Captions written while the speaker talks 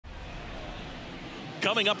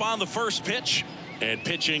Coming up on the first pitch, and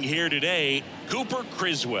pitching here today, Cooper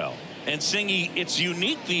Criswell. And Singy, it's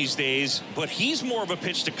unique these days, but he's more of a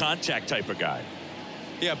pitch to contact type of guy.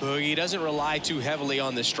 Yeah, Boogie, he doesn't rely too heavily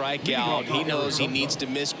on the strikeout. He knows he needs to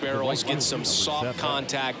miss barrels, get some soft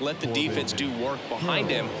contact, let the defense do work behind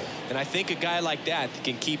him. And I think a guy like that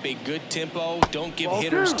can keep a good tempo, don't give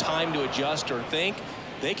hitters time to adjust or think.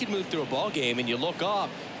 They can move through a ball game, and you look up,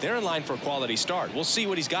 they're in line for a quality start. We'll see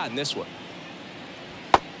what he's got in this one.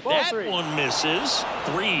 That one misses.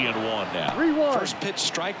 3-1 now. 3-1. First pitch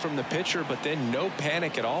strike from the pitcher, but then no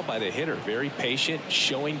panic at all by the hitter. Very patient,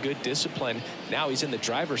 showing good discipline. Now he's in the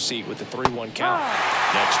driver's seat with the 3-1 count.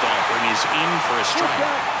 Next offering is in for a strike.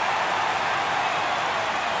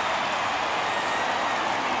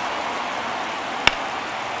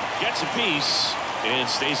 Gets a piece and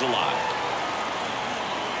stays alive.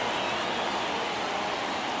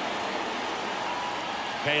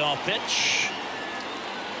 Payoff pitch.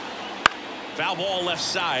 Foul ball left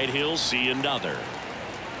side. He'll see another.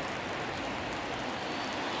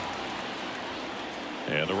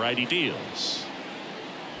 And the righty deals.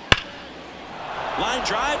 Line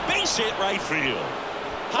drive, base hit right field.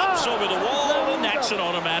 Hops over the wall, and that's an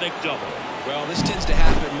automatic double. Well, this tends to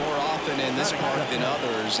happen more often in this park than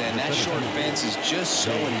others, and that short fence is just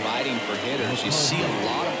so inviting for hitters. You see a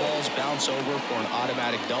lot of balls bounce over for an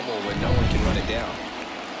automatic double when no one can run it down.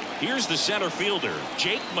 Here's the center fielder,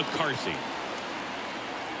 Jake McCarthy.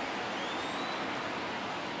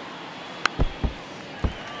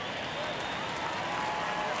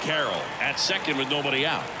 Carroll at second with nobody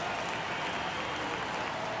out.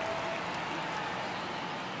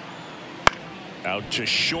 Out to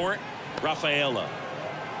short, Rafaela.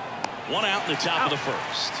 One out in the top of the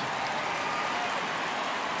first.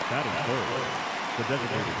 That is third. The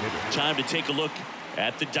designated hitter. Time to take a look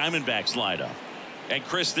at the Diamondbacks lineup. And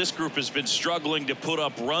Chris, this group has been struggling to put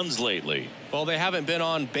up runs lately. Well, they haven't been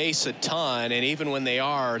on base a ton, and even when they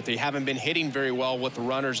are, they haven't been hitting very well with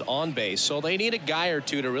runners on base. So they need a guy or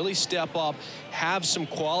two to really step up, have some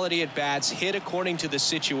quality at bats, hit according to the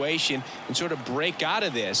situation, and sort of break out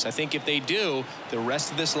of this. I think if they do, the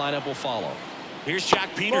rest of this lineup will follow. Here's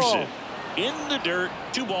Jack Peterson in the dirt,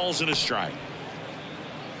 2 balls and a strike.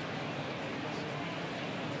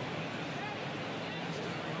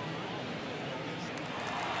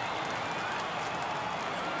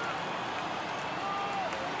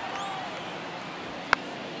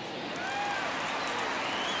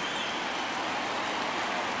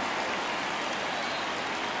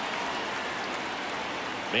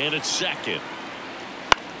 Man at second.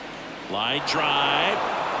 Line drive.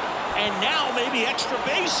 And now maybe extra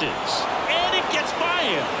bases. And it gets by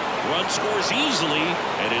him. Run scores easily,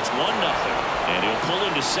 and it's 1-0. And he'll pull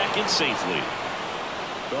into second safely.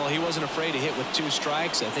 Well, he wasn't afraid to hit with 2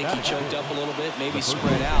 strikes. I think he choked up a little bit, maybe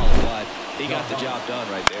spread out, but he got the job done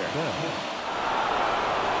right there.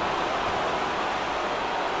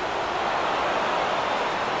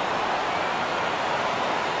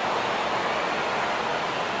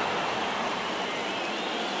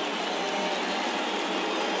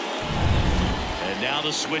 Now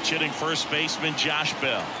the switch hitting first baseman Josh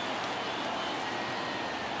Bell.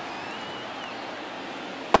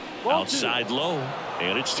 Outside low,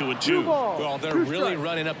 and it's 2-2. Well, they're really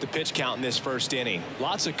running up the pitch count in this first inning.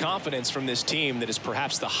 Lots of confidence from this team that is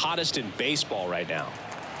perhaps the hottest in baseball right now.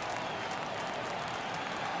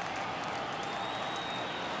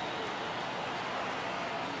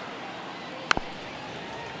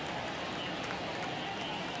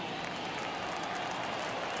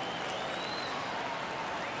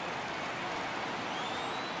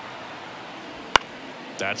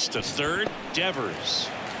 That's to third. Devers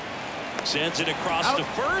sends it across to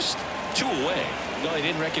first. 2 away. No, he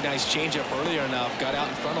didn't recognize changeup earlier enough. Got out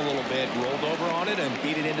in front a little bit, rolled over on it, and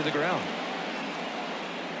beat it into the ground.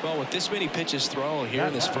 Well, with this many pitches thrown here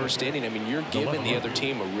in this first inning, I mean, you're giving the other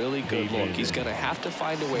team a really good look. He's going to have to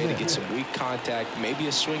find a way to get some weak contact, maybe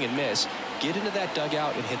a swing and miss, get into that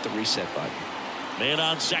dugout and hit the reset button. Man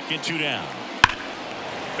on second, 2 down.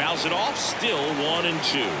 Fouls it off, still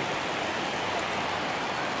 1-2.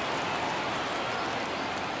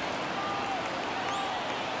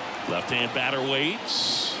 Left-hand batter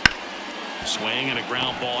waits. Swing and a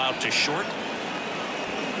ground ball out to short.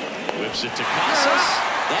 Whips it to Casas.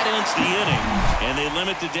 That ends the inning, and they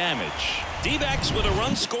limit the damage. D-backs with a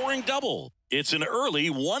run-scoring double. It's an early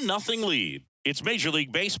 1-0 lead. It's Major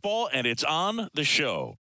League Baseball, and it's on the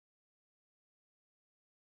show.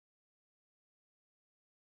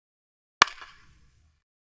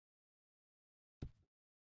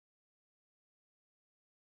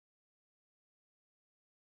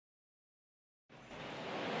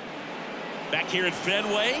 Back here at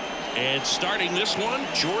Fenway, and starting this one,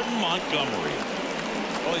 Jordan Montgomery.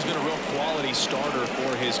 Well, he's been a real quality starter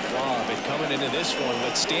for his club. And coming into this one,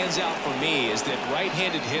 what stands out for me is that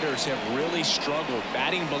right-handed hitters have really struggled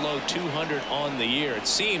batting below 200 on the year. It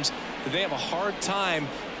seems that they have a hard time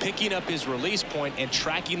picking up his release point and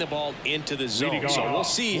tracking the ball into the zone. So we'll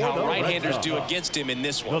see how right-handers do against him in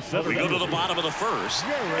this one. We go to the bottom of the first,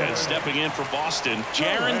 and stepping in for Boston,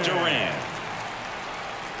 Jarren Duran.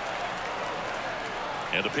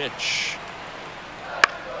 And the pitch.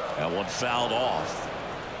 That one fouled off.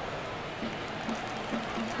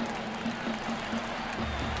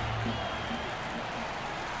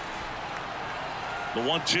 The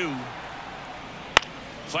 1-2.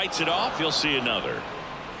 Fights it off. You'll see another.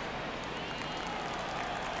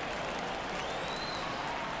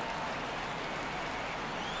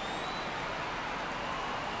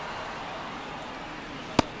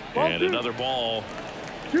 And another ball.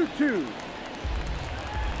 2-2.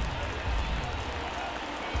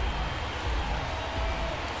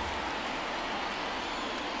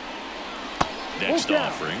 Next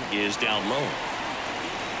offering is down low.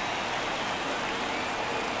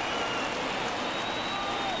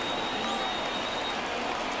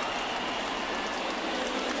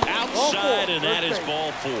 Outside, and that is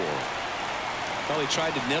ball 4. Well, he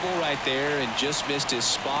tried to nibble right there and just missed his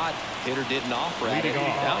spot. Hitter didn't offer at it.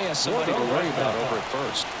 Now he has somebody to worry about over at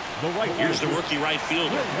first. Here's the rookie right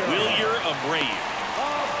fielder, Wilyer Abreu.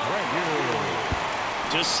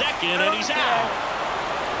 To second, and he's out.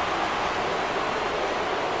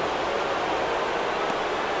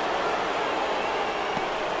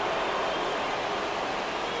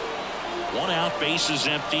 One out, bases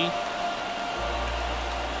empty.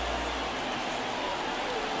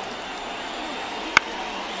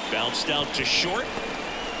 Bounced out to short.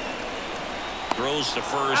 Throws to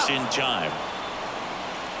first in time.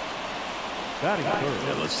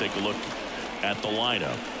 And let's take a look at the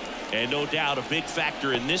lineup. And no doubt a big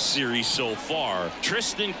factor in this series so far,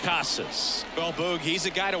 Triston Casas. Well, Boog, he's a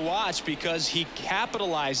guy to watch because he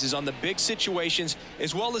capitalizes on the big situations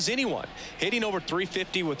as well as anyone. Hitting over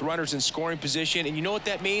 350 with runners in scoring position. And you know what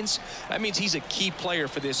that means? That means he's a key player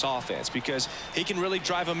for this offense because he can really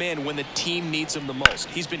drive them in when the team needs him the most.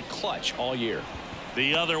 He's been clutch all year.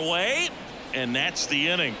 The other way, and that's the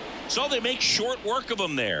inning. So they make short work of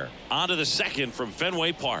him there. On to the second from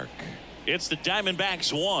Fenway Park. It's the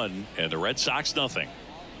Diamondbacks 1 and the Red Sox nothing.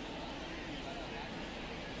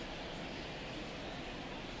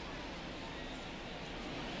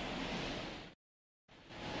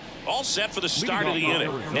 All set for the start of the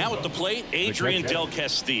inning. Now at the plate, Adrian Del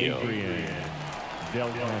Castillo.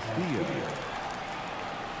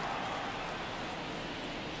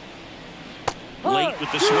 Late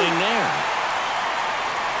with the swing there.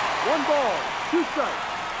 1 ball, 2 strikes.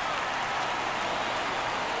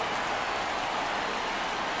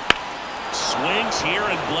 Swings here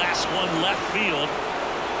and blasts one left field.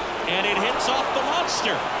 And it hits off the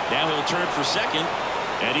monster. Now he'll turn for second.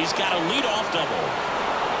 And he's got a leadoff double.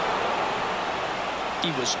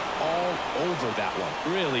 He was all over that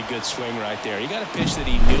one. Really good swing right there. He got a pitch that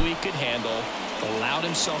he knew he could handle. Allowed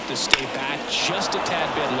himself to stay back just a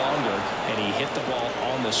tad bit longer. And he hit the ball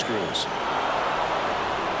on the screws.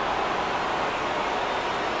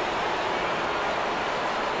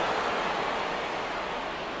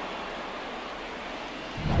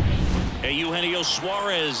 Eugenio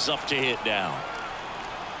Suarez up to hit now.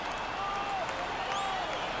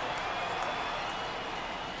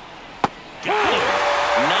 Got it.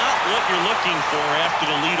 Not what you're looking for after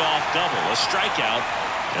the leadoff double. A strikeout,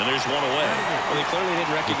 and there's one away. Well, they clearly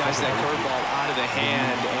didn't recognize that curveball out of the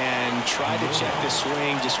hand and tried to check the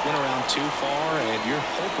swing. Just went around too far, and you're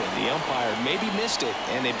hoping the umpire maybe missed it,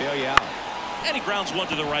 and they bail you out. And he grounds one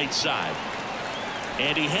to the right side.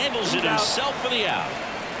 And he handles it himself for the out.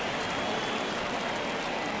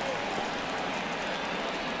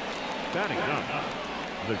 Batting up,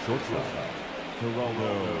 the shortstop,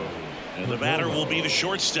 Geraldo. And the batter will be the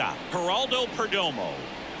shortstop, Geraldo Perdomo.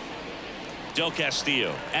 Del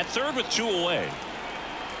Castillo at third with 2 away.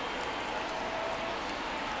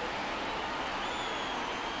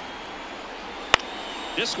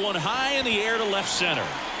 This one high in the air to left center.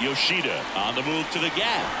 Yoshida on the move to the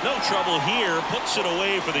gap. No trouble here. Puts it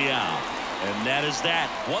away for the out. And that is that.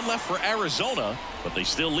 One left for Arizona, but they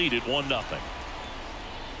still lead it 1-0.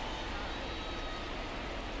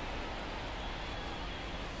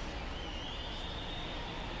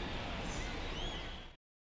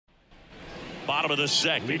 Bottom of the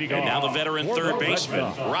second. And now the veteran third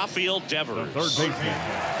baseman, Rafael Devers. Third baseman,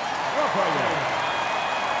 Rafael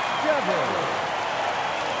Devers.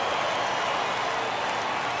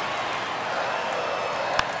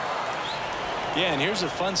 Yeah, and here's a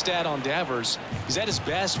fun stat on Devers. He's at his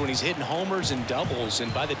best when he's hitting homers and doubles,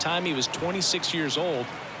 and by the time he was 26 years old,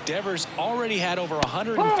 Devers already had over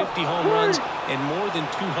 150 home runs and more than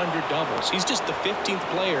 200 doubles. He's just the 15th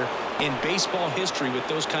player in baseball history with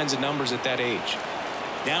those kinds of numbers at that age.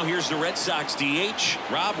 Now here's the Red Sox DH,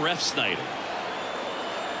 Rob Refsnyder.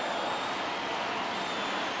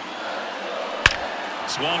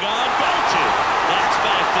 Swung on, bolted. That's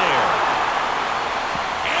back there.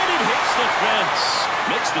 And it hits the fence.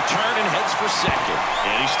 Makes the turn and heads for second.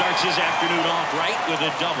 And he starts his afternoon off right with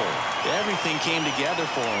a double. Everything came together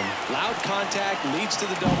for him. Loud contact leads to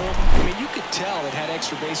the double. I mean, you could tell it had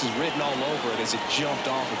extra bases written all over it as it jumped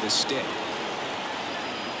off of his stick.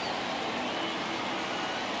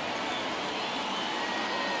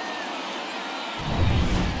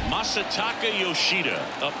 Masataka Yoshida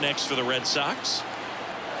up next for the Red Sox.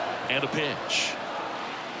 And a pitch.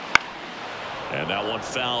 And that one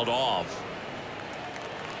fouled off.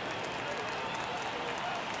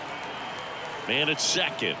 Man at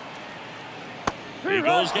second. He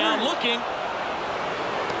goes down looking.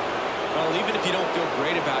 Well, even if you don't feel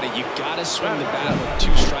great about it, you got to swing the bat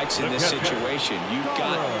with 2 strikes in this situation. You've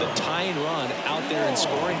got the tying run out there in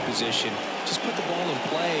scoring position. Just put the ball in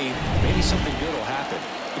play. Maybe something good will happen.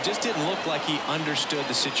 It just didn't look like he understood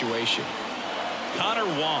the situation. Connor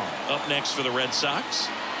Wong up next for the Red Sox.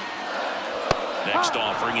 Next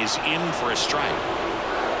offering is in for a strike.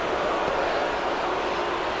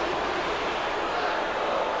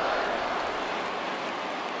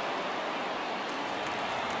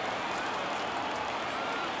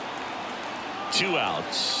 Two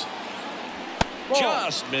outs.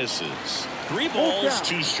 Just misses. 3 balls,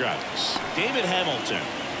 2 strikes. David Hamilton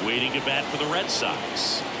waiting to bat for the Red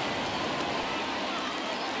Sox.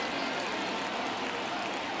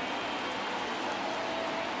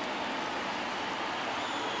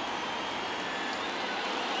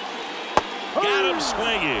 Got him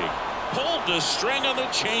swinging. Pulled the string on the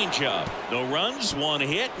changeup. No runs, 1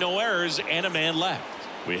 hit, no errors, and a man left.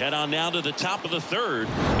 We head on now to the top of the 3rd.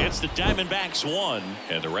 It's the Diamondbacks 1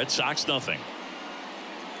 and the Red Sox nothing.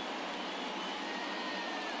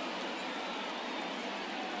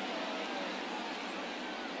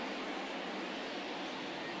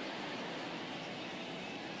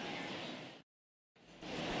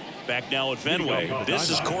 Back now at Fenway.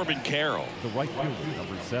 This is Corbin Carroll. The right fielder,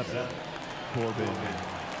 number 7, Corbin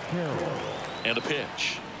Carroll. And a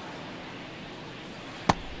pitch.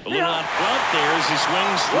 A little out front there as he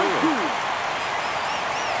swings through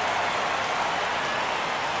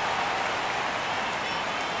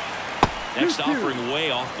it. Next offering way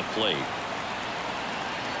off the plate.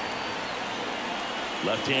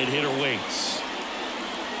 Left-hand hitter waits.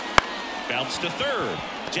 Bounce to third.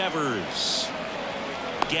 Devers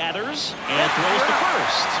gathers and throws to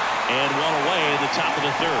first. And 1 away in the top of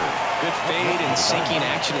the 3rd. Good fade and sinking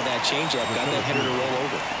action of that changeup. Got that hitter to roll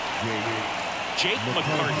over. Jake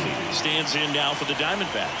McCarthy stands in now for the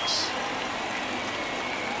Diamondbacks.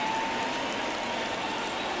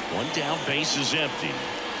 1 down, base is empty.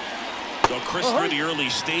 So Chris, through the early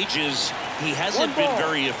stages, he hasn't been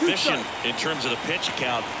very efficient in terms of the pitch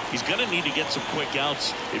count. He's going to need to get some quick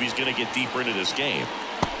outs if he's going to get deeper into this game.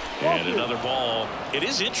 And another ball. It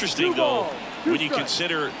is interesting, though, when you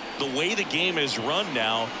consider the way the game is run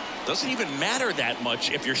now. Doesn't even matter that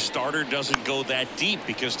much if your starter doesn't go that deep,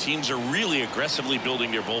 because teams are really aggressively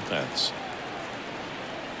building their bullpens.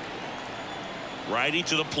 Righty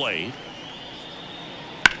to the plate.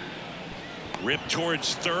 Rip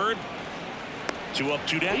towards third. 2 up,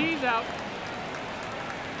 2 down. He's out.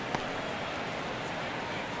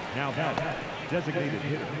 Now that designated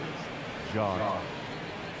hitter, Jock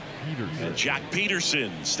Peterson. And Jock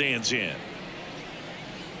Peterson stands in.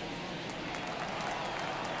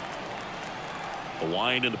 A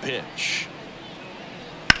wind in the pitch.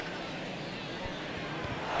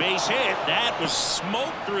 Base hit. That was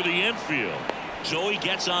smoke through the infield. So he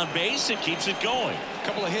gets on base and keeps it going. A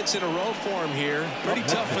couple of hits in a row for him here. Pretty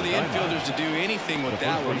tough for the infielders to do anything with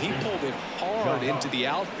that one. He pulled it hard into the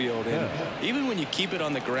outfield, and even when you keep it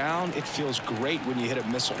on the ground, it feels great when you hit a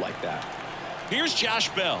missile like that. Here's Josh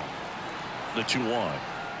Bell. The 2-1.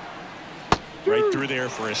 Right through there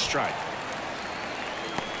for a strike.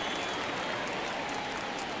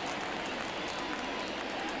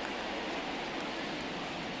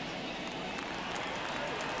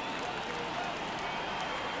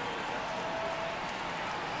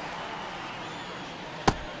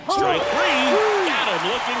 Strike 3. Got him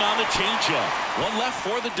looking on the changeup. 1 left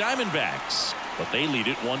for the Diamondbacks, but they lead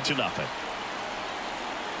it 1-0.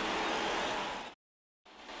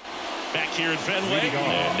 Back here at Fenway,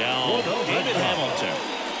 and now David Hamilton.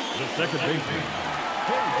 the second baseman,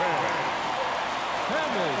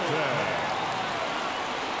 Hamilton.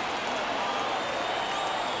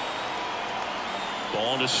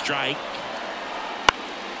 Ball to strike.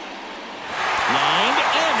 Lined,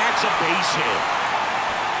 and that's a base hit.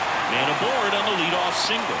 Man aboard on the leadoff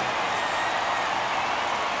single.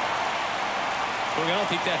 Well, I don't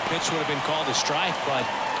think that pitch would have been called a strike, but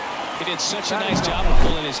he did such a nice job of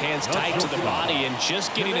pulling his hands tight to the body and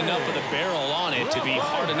just getting enough of the barrel on it to be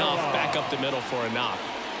hard enough back up the middle for a knock.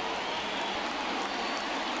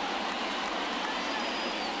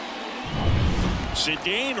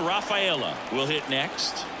 Cedane Rafaela will hit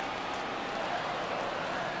next.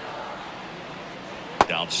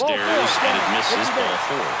 Downstairs, and it misses, ball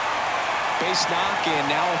 4. Base knock and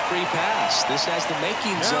now a free pass. This has the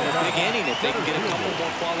makings of a big inning if they can get a couple more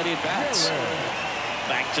quality at bats.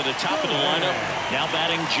 Back to the top of the lineup. Now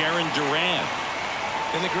batting Jarren Duran.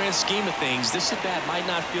 In the grand scheme of things, this at bat might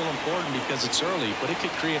not feel important because it's early, but it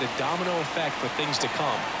could create a domino effect for things to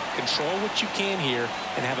come. Control what you can here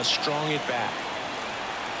and have a strong at bat.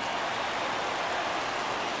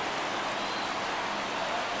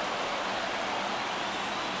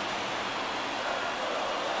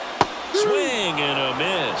 Swing and a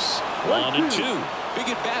miss. 1-2. Big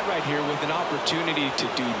at bat right here with an opportunity to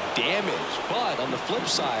do damage. But on the flip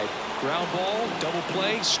side, ground ball, double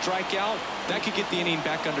play, strikeout, that could get the inning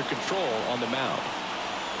back under control on the mound.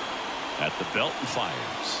 At the belt and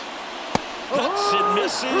fires. Cuts and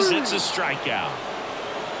misses. It's a strikeout.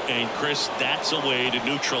 And Chris, that's a way to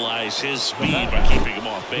neutralize his speed by keeping him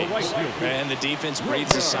off base. And the defense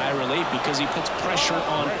breathes a sigh of relief because he puts pressure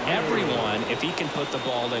on everyone if he can put the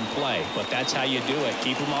ball in play. But that's how you do it.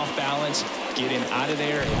 Keep him off balance, get him out of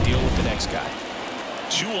there, and deal with the next guy.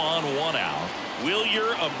 2 on, 1 out.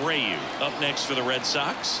 Wilyer Abreu up next for the Red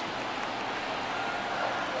Sox.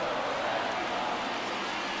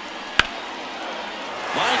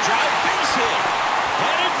 Line drive, base hit.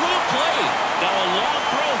 Headed for the plate. Now a long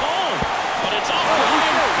throw home, but it's off the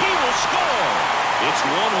line. He will score. It's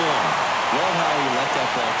 1-1. Love how he let that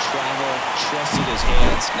ball travel, trusted his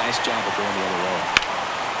hands. Nice job of going the other way.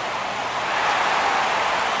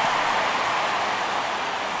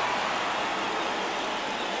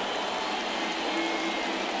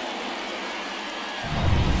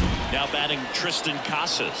 Now batting Tristan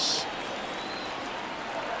Casas.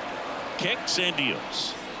 Kicks and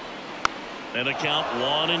deals. And a count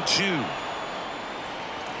 1-2.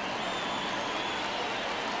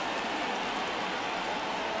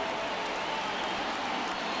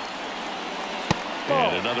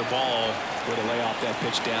 And another ball. Way to lay off that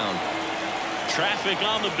pitch down. Traffic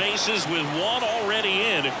on the bases with 1 already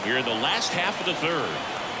in here in the last half of the 3rd.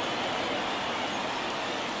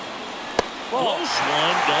 Close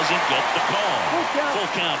one, doesn't get the call.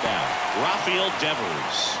 Full count now. Rafael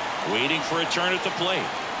Devers waiting for a turn at the plate.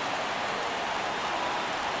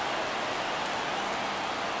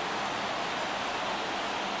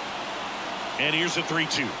 And here's a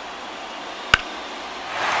 3-2.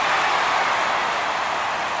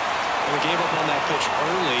 Well, he gave up on that pitch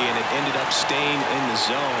early, and it ended up staying in the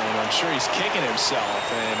zone. I'm sure he's kicking himself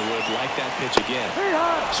and would like that pitch again.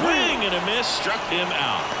 Swing and a miss, struck him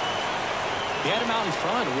out. He had him out in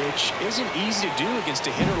front, which isn't easy to do against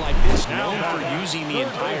a hitter like this, known for using the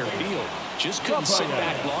entire field. Just couldn't sit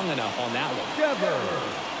back long enough on that one.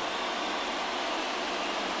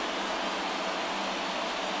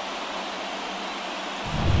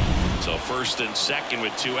 So first and second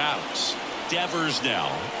with 2 outs. Devers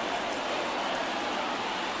now.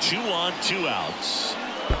 2 on, 2 outs.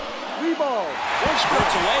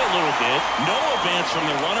 Spurts away a little bit. No advance from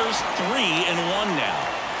the runners. 3-1 now.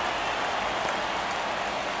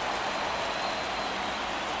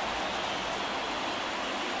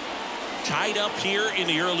 Tied up here in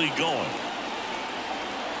the early going.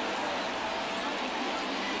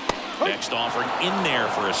 Next offering in there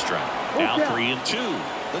for a strike. Now 3-2.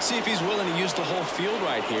 Let's see if he's willing to use the whole field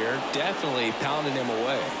right here. Definitely pounding him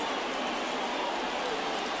away.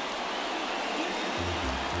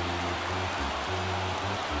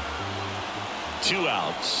 Two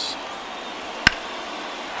outs.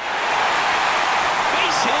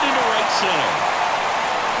 Base hit into right center.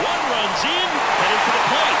 1 runs in, headed for the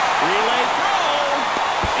plate. Relay throw,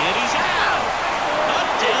 and he's out. Up,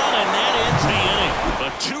 down, and that ends the inning.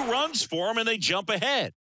 But 2 runs for him, and they jump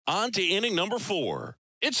ahead. On to inning number 4.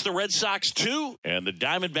 It's the Red Sox 2 and the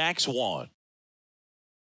Diamondbacks 1.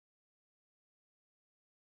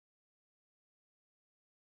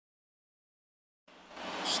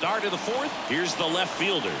 Start of the 4th. Here's the left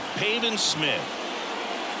fielder, Pavin Smith.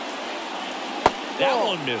 That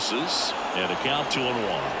one misses. And a count 2-1.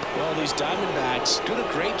 Well, these Diamondbacks doing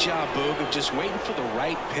a great job, Boog, of just waiting for the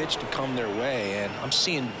right pitch to come their way, and I'm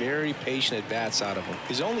seeing very patient at-bats out of him.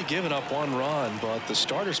 He's only given up 1 run, but the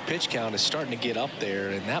starter's pitch count is starting to get up there,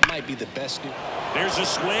 and that might be the best news. There's a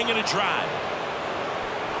swing and a drive.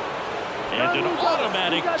 And an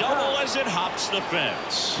automatic double as it hops the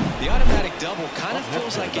fence. The automatic double kind of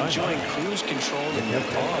feels like enjoying cruise control in your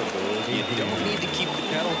car, Boog. You don't need to keep the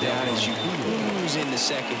pedal down as you cruise into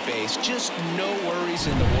second base. Just no worries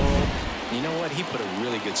in the world. You know what? He put a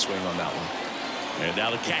really good swing on that one. And now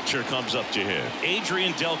the catcher comes up to him.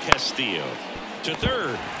 Adrian Del Castillo to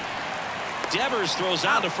third. Devers throws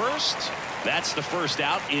out to first. That's the first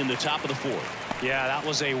out in the top of the 4th. Yeah, that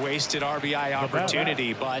was a wasted RBI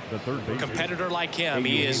opportunity, but a competitor like him,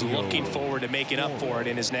 he is looking forward to making up for it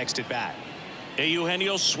in his next at-bat.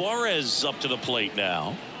 Eugenio Suarez up to the plate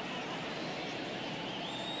now.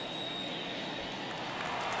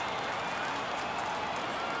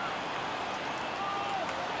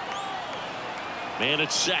 Man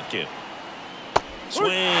at second. Swings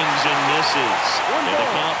and misses. And the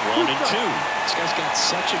count 1-2. This guy's got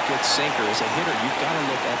such a good sinker. As a hitter, you've got to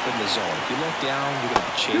look up in the zone. If you look down, you're going to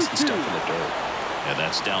be chasing stuff in the dirt. And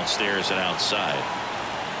that's downstairs and outside.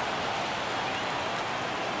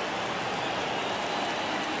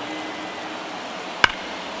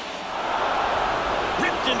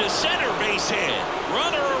 Ripped into center, base hit.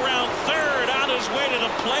 Runner around third on his way to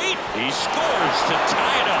the plate. He scores to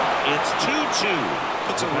tie it up. It's 2-2.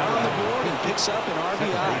 Puts a run on the board and picks up an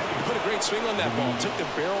RBI. He put a great swing on that ball. Took the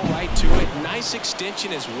barrel right to it. Nice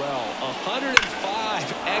extension as well. 105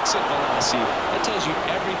 exit velocity. That tells you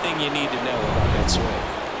everything you need to know about that swing.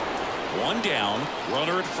 1 down,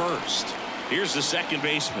 runner at first. Here's the second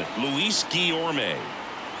baseman, Luis Guillorme.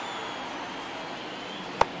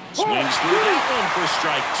 Swings through that one for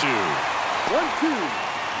strike 2. 1-2.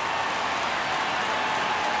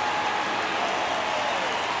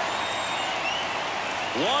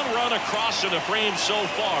 One run across to the frame so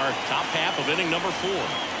far. Top half of inning number 4.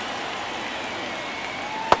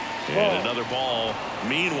 And another ball.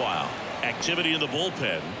 Meanwhile, activity in the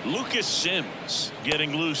bullpen. Lucas Sims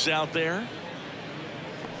getting loose out there.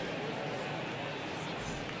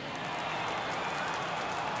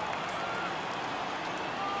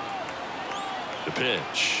 The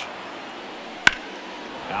pitch.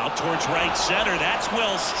 Out towards right center. That's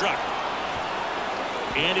well struck.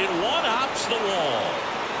 And it one-hops the wall.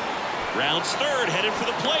 Rounds third, headed for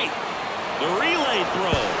the plate. The relay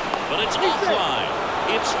throw, but it's offline.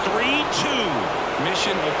 It's 3-2.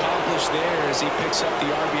 Mission accomplished there as he picks up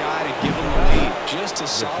the RBI to give him the lead. Just a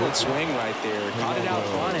solid swing right there. Caught it out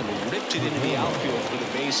front and ripped it into the outfield for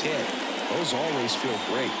the base hit. Those always feel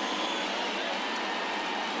great.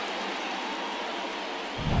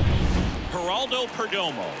 Geraldo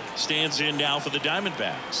Perdomo stands in now for the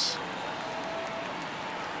Diamondbacks.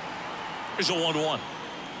 Here's a 1-1.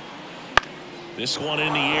 This one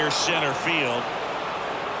in the air center field.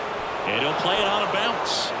 And he'll play it on a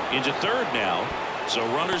bounce. Into third now. So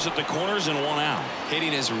runners at the corners and 1 out.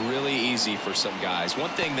 Hitting is really easy for some guys. One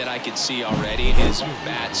thing that I can see already is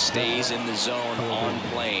bat stays in the zone on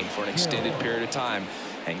plane for an extended period of time.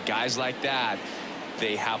 And guys like that,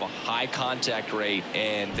 they have a high contact rate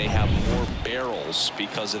and they have more barrels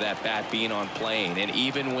because of that bat being on plane. And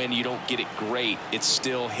even when you don't get it great, it's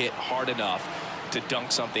still hit hard enough to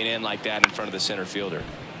dunk something in like that in front of the center fielder.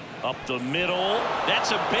 Up the middle.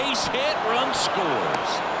 That's a base hit. Run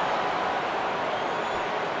scores.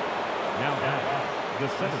 Now the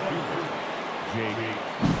center fielder, Jake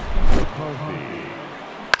McCarthy.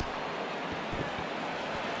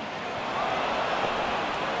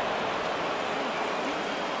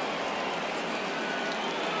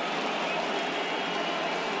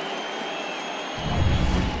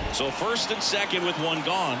 So first and second with 1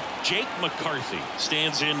 gone. Jake McCarthy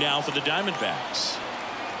stands in now for the Diamondbacks.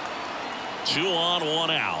 2 on,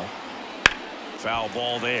 1 out. Foul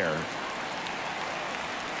ball there.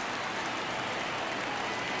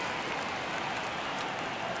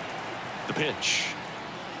 The pitch.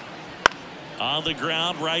 On the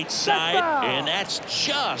ground, right side, and that's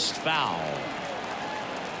just foul.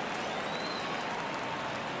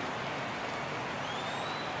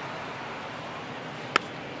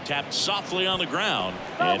 Tapped softly on the ground,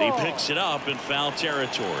 and he picks it up in foul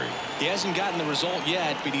territory. He hasn't gotten the result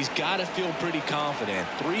yet, but he's got to feel pretty confident.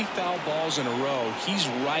 3 foul balls in a row. He's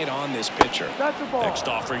right on this pitcher. Next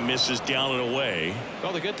offering misses down and away.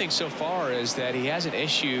 Well, the good thing so far is that he hasn't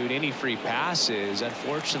issued any free passes.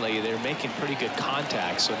 Unfortunately, they're making pretty good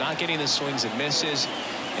contact, so not getting the swings and misses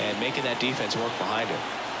and making that defense work behind him.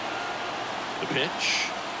 The pitch.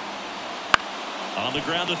 On the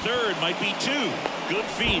ground to third, might be 2. Good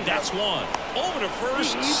feed, that's 1. Over to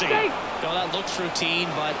first, safe. Well, that looks routine,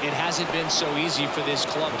 but it hasn't been so easy for this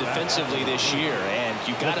club defensively this year. And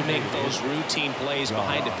you got to make those routine plays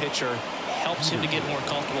behind a pitcher. Helps him to get more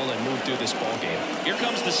comfortable and move through this ball game. Here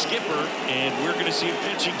comes the skipper, and we're going to see a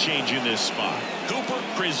pitching change in this spot. Cooper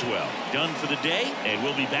Criswell done for the day, and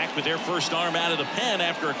we'll be back with their first arm out of the pen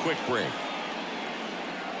after a quick break.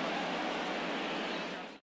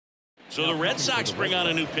 So the Red Sox bring on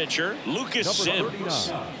a new pitcher, Lucas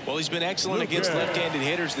Sims. Well, he's been excellent against left-handed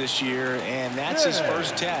hitters this year, and that's his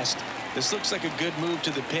first test. This looks like a good move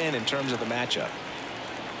to the pen in terms of the matchup.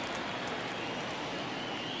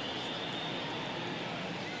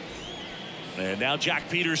 And now Jack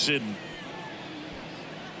Peterson.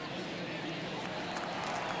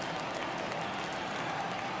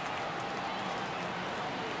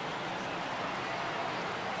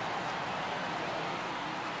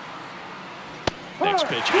 Next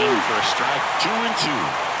pitch in for a strike. 2-2.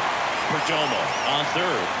 Perdomo on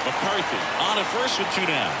third. McCarthy on at first with 2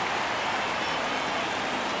 down.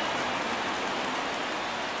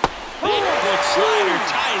 Big slider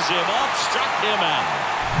ties him up, struck him out.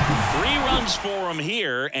 3 runs for him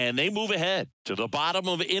here, and they move ahead to the bottom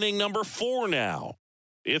of inning number 4 now.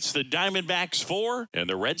 It's the Diamondbacks 4 and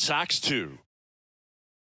the Red Sox 2.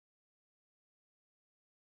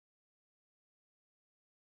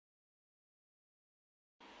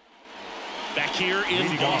 Back here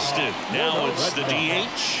in Boston. Now it's the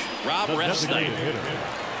DH, Rob Refsnyder.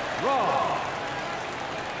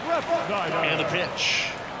 And the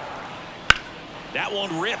pitch. That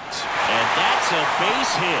one ripped. And that's a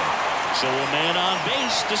base hit. So a man on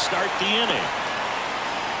base to start the inning.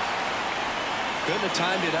 Couldn't have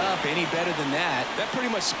timed it up any better than that. That pretty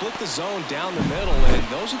much split the zone down the middle, and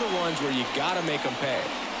those are the ones where you got to make them pay.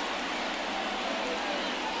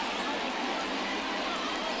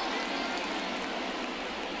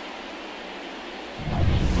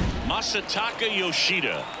 Masataka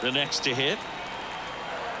Yoshida, the next to hit.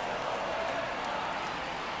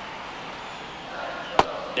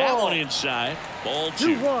 That one inside. Ball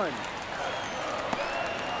 2. 2-1.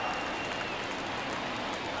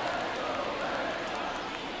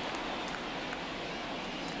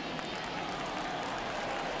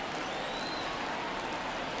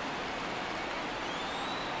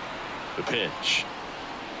 The pitch.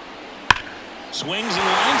 Swings and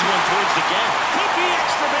lines one towards the gap. Could be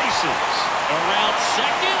extra bases. Around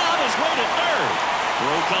second, on his way to third.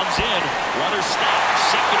 Throw comes in. Runner stopped.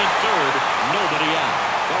 Second and third. Nobody out.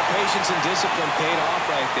 Well, patience and discipline paid off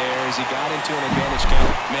right there as he got into an advantage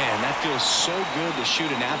count. Man, that feels so good to shoot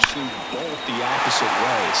an absolute bolt the opposite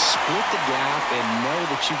way. Split the gap and know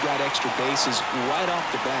that you've got extra bases right off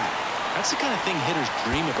the bat. That's the kind of thing hitters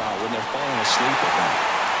dream about when they're falling asleep at night.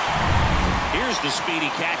 Here's the speedy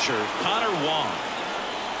catcher, Connor Wong.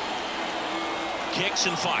 Kicks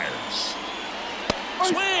and fires.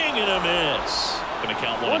 Swing and a miss. Going to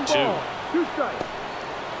count 1 and 2. 2 strikes.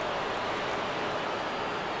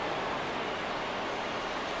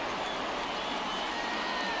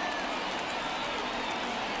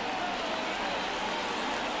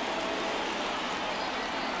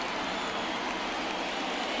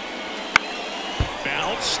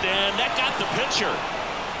 Bounced, and that got the pitcher.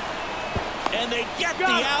 And they get the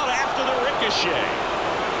out after the ricochet.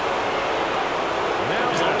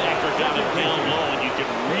 Comebacker got it down low, and you can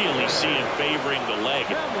really see him favoring the leg.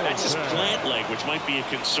 That's his plant leg, which might be a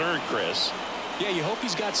concern, Chris. Yeah, you hope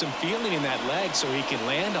he's got some feeling in that leg so he can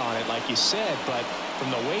land on it, like you said. But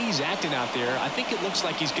from the way he's acting out there, I think it looks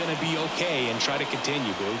like he's going to be okay and try to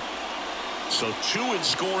continue, Blue. So 2 in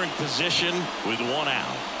scoring position with 1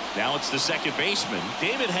 out. Now it's the second baseman,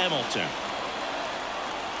 David Hamilton.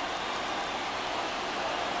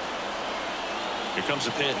 Here comes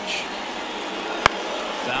a pitch.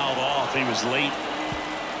 Fouled off. He was late.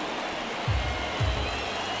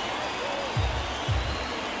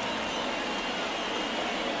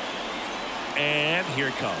 And here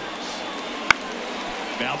it comes.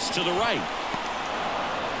 Bounce to the right.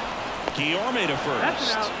 Guillorme to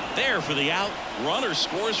first. There for the out. Runner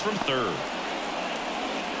scores from third.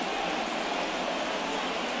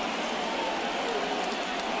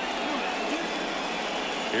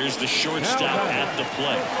 Here's the shortstop at the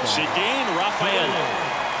plate. Cedane Rafael.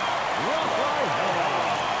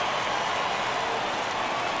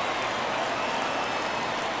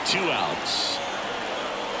 2 outs.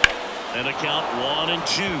 And a count 1 and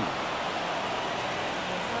 2.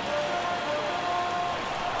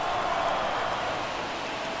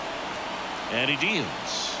 And he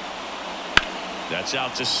deals. That's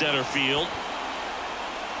out to center field.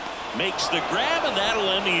 Makes the grab, and that'll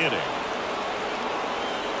end the inning.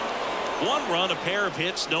 1 run, a pair of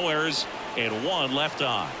hits, no errors, and 1 left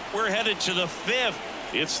on. We're headed to the 5th.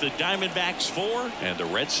 It's the Diamondbacks 4 and the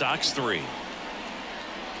Red Sox 3.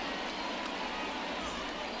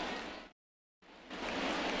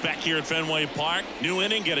 Back here at Fenway Park, new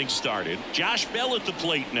inning getting started. Josh Bell at the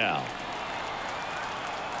plate now.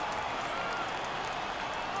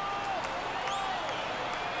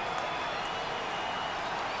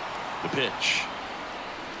 The pitch.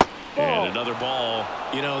 And another ball.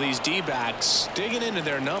 You know, these D-backs digging into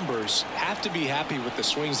their numbers have to be happy with the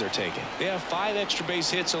swings they're taking. They have 5 extra base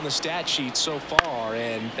hits on the stat sheet so far,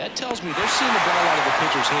 and that tells me they're seeing the ball out of the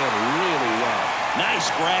pitcher's hand really well. Nice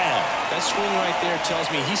grab. That swing right there tells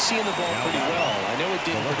me he's seeing the ball pretty well. I know it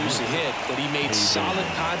didn't produce a hit, but he made solid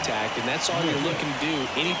contact, and that's all you're looking to do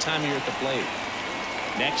anytime you're at the plate.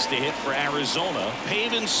 Next to hit for Arizona,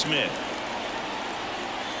 Pavin Smith.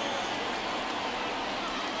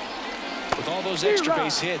 With all those extra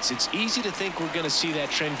base hits, it's easy to think we're going to see that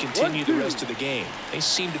trend continue the rest of the game. They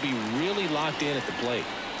seem to be really locked in at the plate.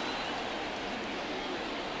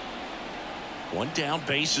 1 down,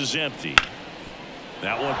 base is empty.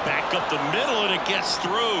 That one back up the middle, and it gets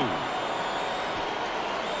through.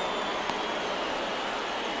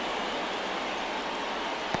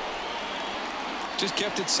 Just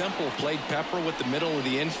kept it simple. Played pepper with the middle of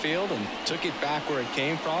the infield and took it back where it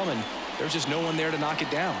came from, and there's just no one there to knock it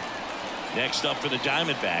down. Next up for the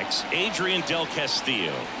Diamondbacks, Adrian Del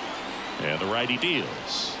Castillo. And the righty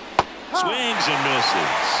deals. Swings and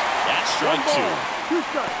misses. That's strike 2. 2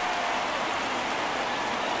 strikes.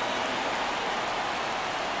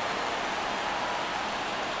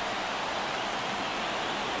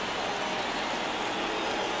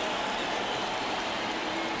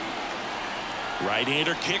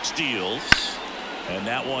 Right-hander kicks, deals. And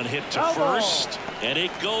that one hit to first. And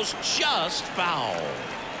it goes just foul.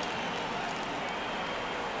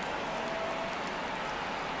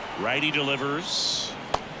 Righty delivers.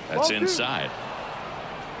 That's inside.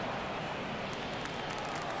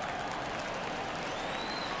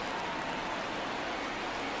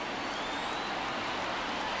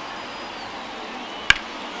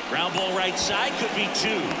 Ground ball right side, could be 2.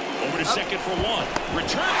 Over to second for 1.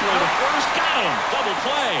 Return throw to first, got him. Double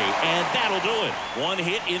play, and that'll do it. 1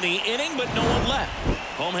 hit in the inning, but no one left.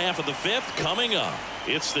 Home half of the 5th coming up.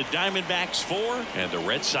 It's the Diamondbacks 4 and the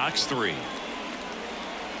Red Sox 3.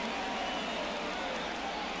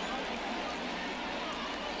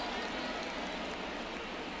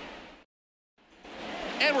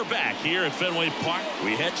 And we're back here at Fenway Park.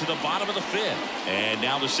 We head to the bottom of the 5th. And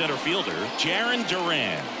now the center fielder, Jarren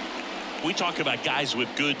Duran. We talk about guys with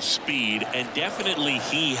good speed, and definitely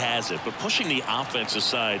he has it. But pushing the offense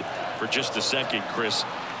aside for just a second, Chris,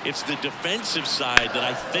 it's the defensive side that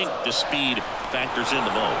I think the speed factors in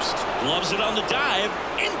the most. Gloves it on the dive.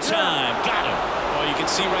 In time. Got him. Well, you can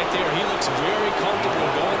see right there, he looks very comfortable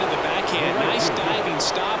going to the backhand. Nice diving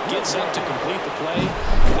stop. Gets up to complete the play.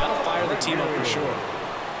 That'll fire the team up for sure.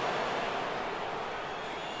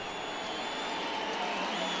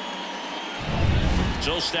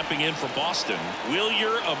 So stepping in for Boston,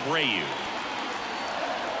 Wilyer Abreu.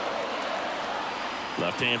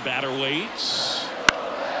 Left-hand batter waits.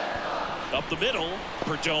 Up the middle,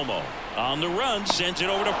 Perdomo. On the run, sends it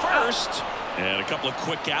over to first. And a couple of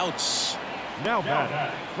quick outs. Now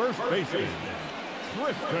batting, first baseman,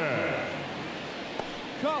 Tristan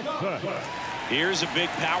Casas. Here's a big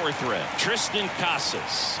power threat, Tristan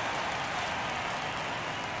Casas.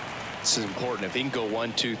 This is important. If he can go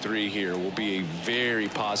 1, 2, 3 here, will be a very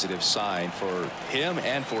positive sign for him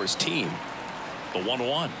and for his team. The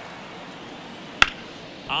 1-1.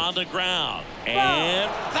 On the ground. And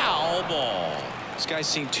foul ball. This guy's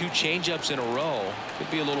seen 2 changeups in a row. Could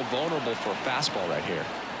be a little vulnerable for a fastball right here.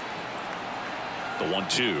 The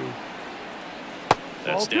 1-2.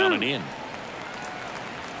 That's down and in.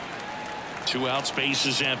 2 outs, base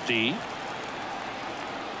is empty.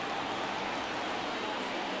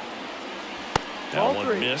 That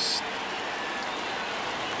one missed.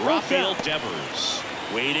 Rafael Devers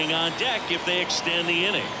waiting on deck if they extend the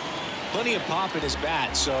inning. Plenty of pop in his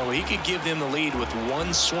bat, so he could give them the lead with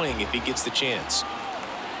 1 swing if he gets the chance.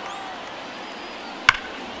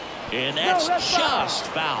 And that's just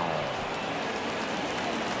foul.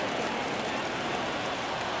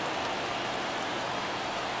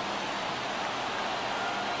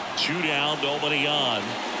 Two down, nobody on.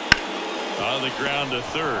 On the ground to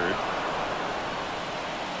third.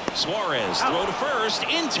 Suarez throw to first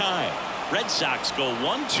in time. Red Sox go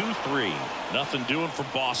 1-2-3. Nothing doing for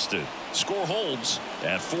Boston. Score holds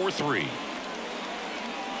at 4-3.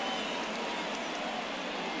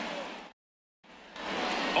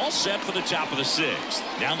 all set for the top of the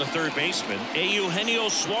 6th. Down to third baseman Eugenio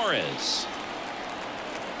Suarez.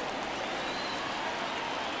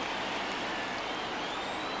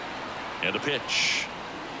 And a pitch.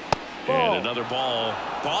 And another ball.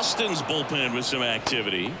 Boston's bullpen with some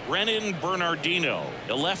activity. Renan Bernardino,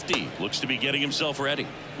 a lefty, looks to be getting himself ready.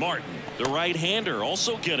 Martin, the right-hander,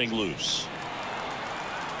 also getting loose.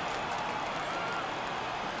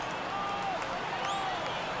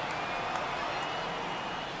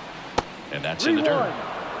 And that's in the dirt.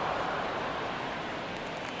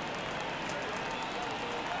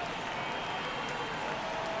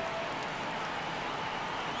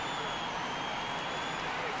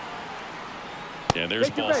 And there's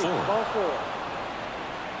ball 4.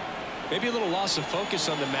 Maybe a little loss of focus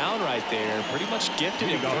on the mound right there. Pretty much gifted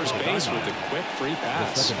at first base with a quick free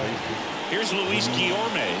pass. Here's Luis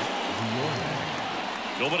Guillorme.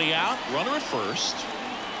 Nobody out. Runner at first.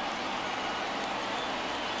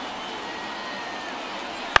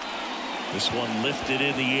 This one lifted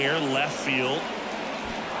in the air, left field.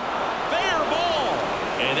 Fair ball.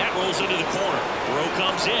 And that rolls into the corner. Throw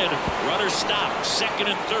comes in. Runner stopped. Second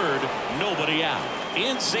and third. Nobody out.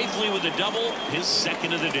 In safely with a double. His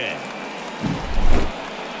second of the day.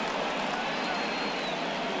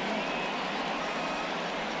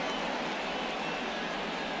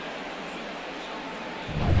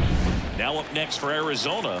 Now up next for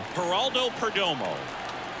Arizona, Geraldo Perdomo.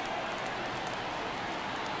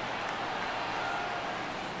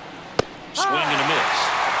 Swing and a miss.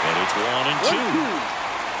 And it's 1-2.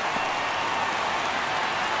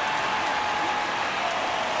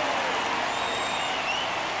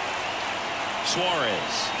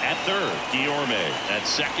 Suarez at third. Guillorme at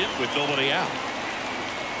second with nobody out.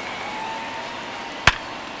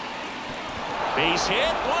 Base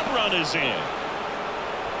hit. 1 run is in.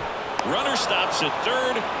 Runner stops at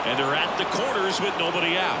third, and they're at the corners with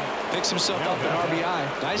nobody out. Picks himself up an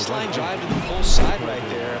RBI. Nice line drive to the pull side right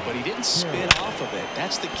there, but he didn't spin off of it.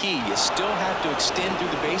 That's the key. You still have to extend through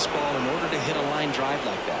the baseball in order to hit a line drive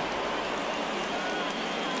like that.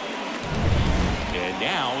 And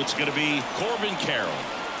now it's going to be Corbin Carroll.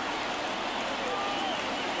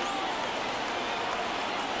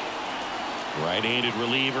 Right-handed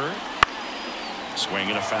reliever.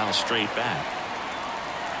 Swinging a foul straight back.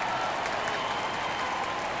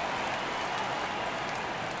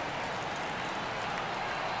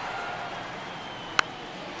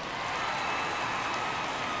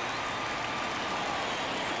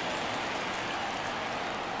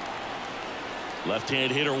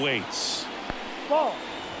 Left-hand hitter waits. Ball.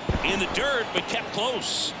 In the dirt, but kept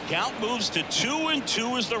close. Count moves to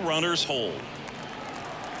 2-2 as the runners hold.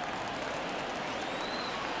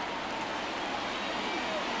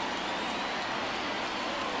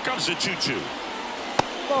 Comes the 2-2.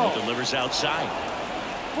 Ball. Delivers outside.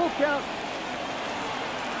 Full count.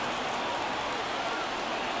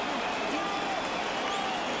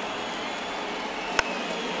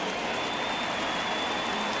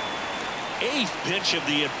 Eighth pitch of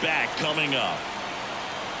the at-bat coming up.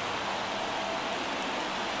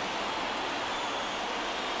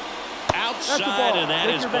 Outside, and that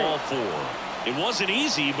is ball 4. It wasn't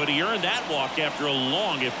easy, but he earned that walk after a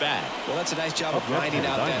long at-bat. Well, that's a nice job of grinding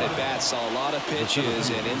out that at-bat. Saw a lot of pitches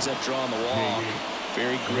and ends up drawing the walk.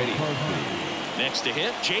 Very gritty. Next to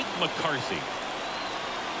hit, Jake McCarthy.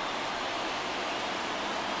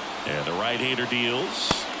 And the right-hander deals.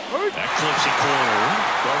 That clips a corner.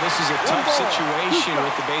 Well, this is a tough situation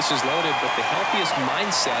with the bases loaded, but the healthiest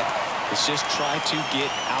mindset is just try to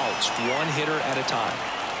get outs, one hitter at a time.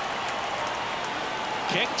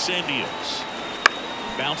 Kicks and deals.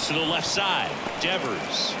 Bounce to the left side.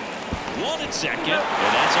 Devers. 1 at second,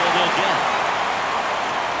 and that's all they'll get.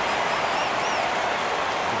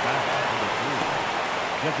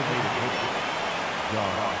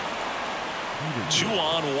 2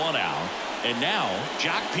 on, 1 out. And now,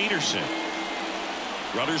 Jock Peterson.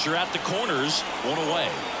 Runners are at the corners, 1 away.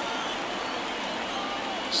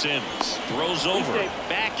 Sims throws over,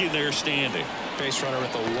 back in there standing. Base runner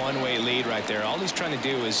with a one-way lead right there. All he's trying to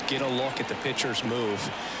do is get a look at the pitcher's move.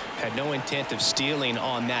 Had no intent of stealing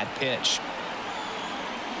on that pitch.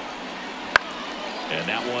 And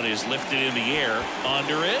that one is lifted in the air,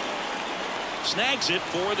 under it. Snags it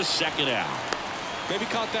for the second out. Maybe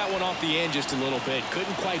caught that one off the end just a little bit.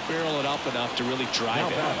 Couldn't quite barrel it up enough to really drive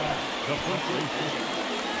it.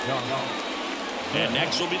 And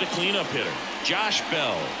next will be the cleanup hitter, Josh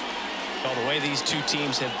Bell. Well, the way these two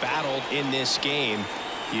teams have battled in this game,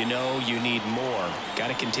 you know you need more. Got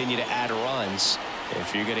to continue to add runs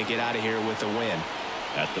if you're going to get out of here with a win.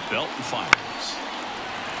 At the belt and fires.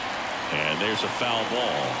 And there's a foul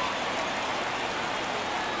ball.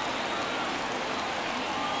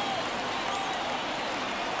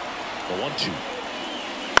 The 1-2.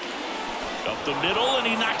 Up the middle, and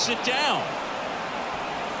he knocks it down.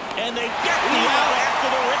 And they get the out after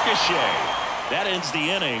the ricochet. That ends the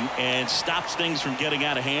inning and stops things from getting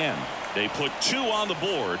out of hand. They put 2 on the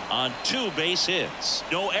board on 2 base hits.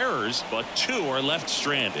 No errors, but 2 are left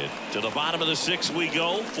stranded. To the bottom of the 6th we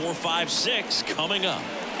go. 4, 5, 6 coming up.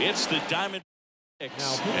 It's the Diamondbacks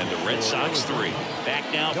and the Red Sox 3.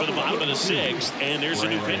 Back now for the bottom of the 6th, and there's a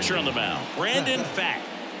new pitcher on the mound. Brandon Pfaadt.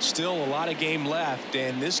 Still a lot of game left,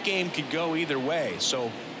 and this game could go either way.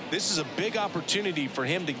 So this is a big opportunity for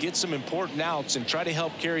him to get some important outs and try to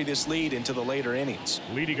help carry this lead into the later innings.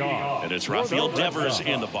 Leading off. And it's Rafael Devers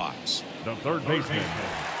in the box. The third baseman,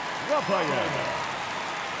 Rafael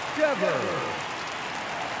Devers.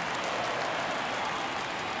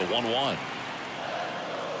 The 1-1.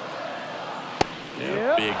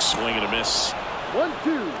 Yep. Big swing and a miss.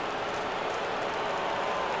 1-2.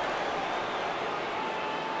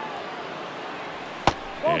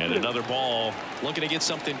 And another ball. Looking to get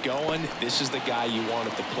something going. This is the guy you want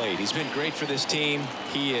at the plate. He's been great for this team.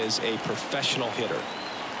 He is a professional hitter.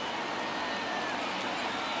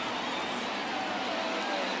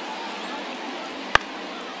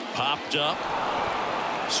 Popped up.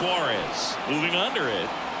 Suarez moving under it.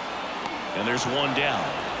 And there's 1 down.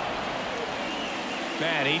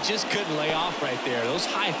 Man, he just couldn't lay off right there. Those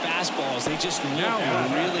high fastballs, they just look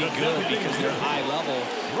really good because they're high level,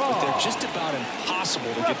 but they're just about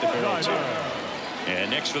impossible to get the barrel to. And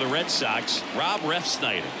next for the Red Sox, Rob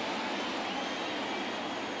Refsnyder.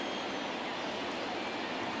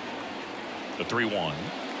 The 3-1.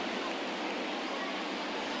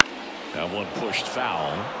 That one pushed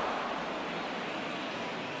foul.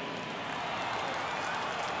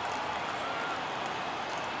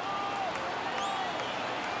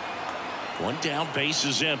 One down, base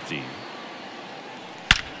is empty.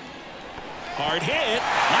 Hard hit,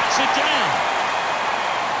 knocks it down.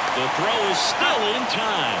 The throw is still in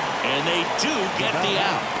time, and they do get the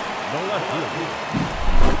out. The left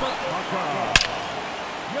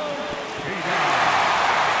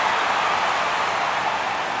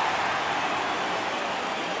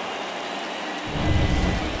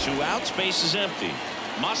field. 2 outs, base is empty.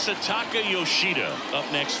 Masataka Yoshida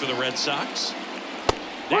up next for the Red Sox.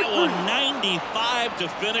 That one 95 to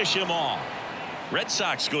finish him off. Red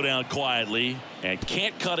Sox go down quietly and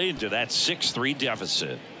can't cut into that 6-3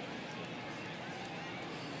 deficit.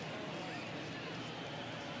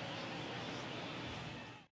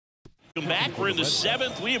 Come back. We're in the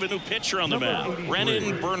 7th. We have a new pitcher on the mound.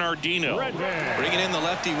 Brennan Bernardino. Bringing in the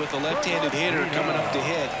lefty with a left-handed hitter coming up to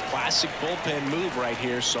hit. Classic bullpen move right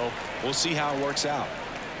here, so we'll see how it works out.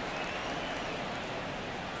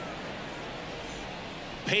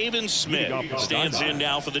 Pavin Smith stands in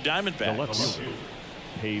now for the Diamondbacks.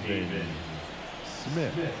 Pavin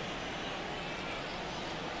Smith.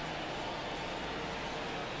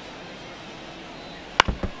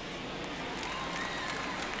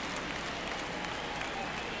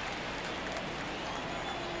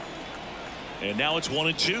 And now it's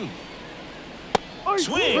 1-2.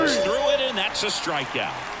 Swings through it, and that's a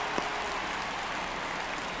strikeout.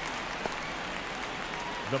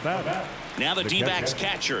 The bat. Now the D-backs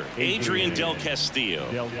catcher, Adrian Del Castillo.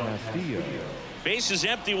 Base is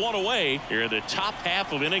empty, 1 away here in the top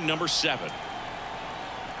half of inning number 7.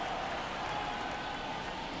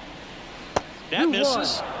 That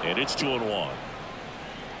misses, and it's 2-1.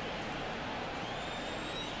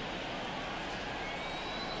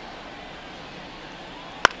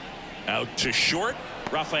 Out to short,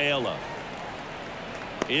 Rafaela.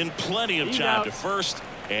 In plenty of time to first,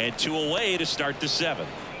 and 2 away to start the 7th.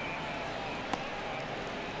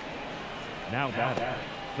 Now batting,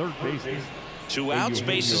 third base. 2 outs,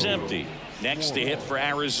 base is empty. Next to hit for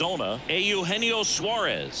Arizona, Eugenio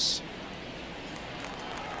Suarez.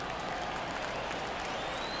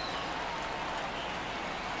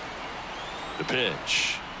 The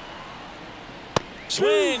pitch.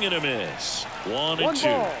 Swing and a miss.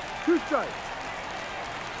 1-2. 2 strikes.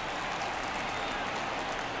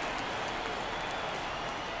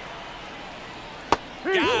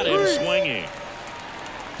 Got him swinging.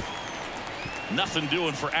 Nothing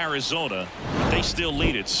doing for Arizona, but they still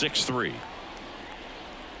lead it 6-3.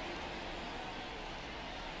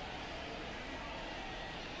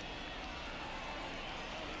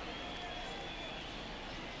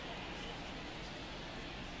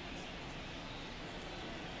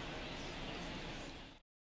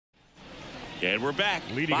 And we're back.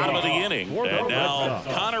 Leading bottom of the off inning. for the And now Red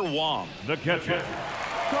Sox, Connor Wong. the catcher,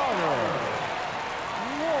 Connor Wong.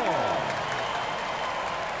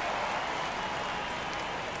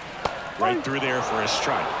 Right through there for a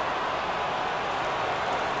strike.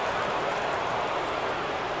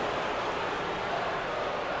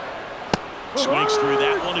 Swings through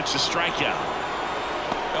that one. It's a strikeout.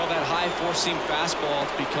 Well, that high four-seam fastball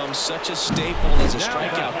has become such a staple as a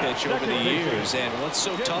strikeout pitch over the years. And what's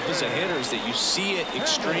so tough as a hitter is that you see it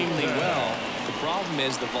extremely well. The problem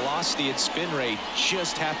is the velocity and spin rate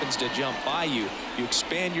just happens to jump by you. You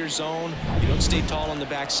expand your zone, you don't stay tall on the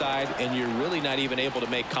backside, and you're really not even able to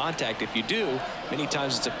make contact. If you do, many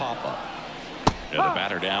times it's a pop-up. And the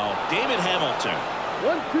batter now, David Hamilton.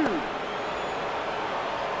 1-2.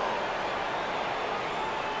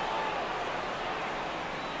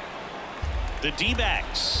 The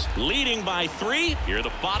D-backs leading by 3 here at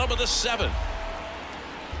the bottom of the 7th.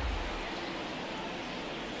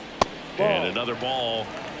 And another ball.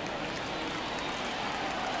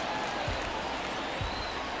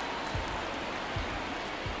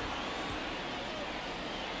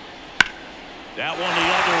 That one the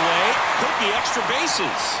other way. Could be extra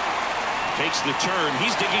bases. Takes the turn.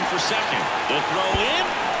 He's digging for second. The throw in.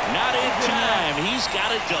 Not in time. He's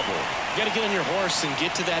got a double. You got to get on your horse and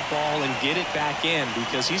get to that ball and get it back in,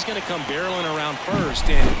 because he's going to come barreling around first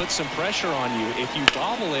and put some pressure on you. If you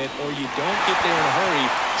bobble it or you don't get there in a hurry,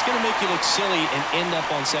 it's going to make you look silly and end up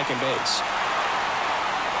on second base.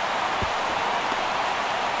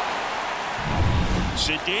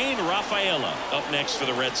 Cedane Rafaela up next for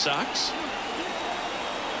the Red Sox.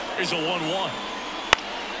 Here's a 1-1.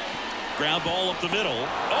 Ground ball up the middle.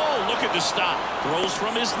 Oh, look at the stop. Throws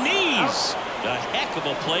from his knees. A heck of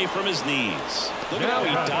a play from his knees. Look at how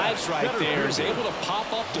he dives right there. Is able to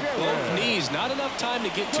pop up to both knees. Not enough time to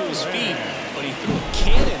get to his feet, but he threw a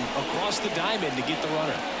cannon across the diamond to get the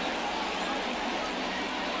runner.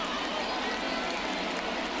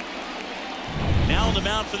 Now on the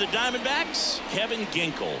mound for the Diamondbacks, Kevin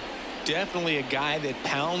Ginkel. Definitely a guy that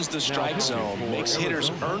pounds the strike zone, makes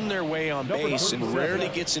hitters earn their way on base, and rarely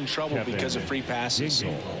gets in trouble because of free passes.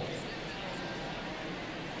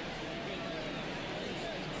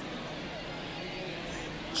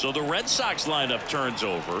 So the Red Sox lineup turns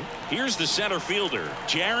over. Here's the center fielder,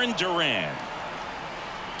 Jarren Duran.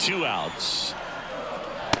 2 outs.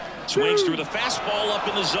 Swings through the fastball up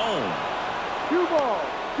in the zone. 2 balls,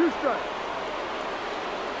 2 strikes.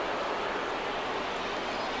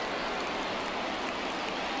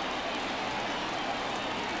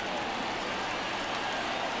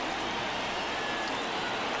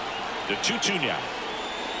 The 2-2 now.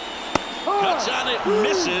 Cuts on it,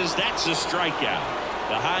 misses. That's a strikeout.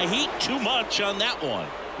 The high heat, too much on that one.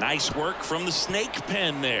 Nice work from the snake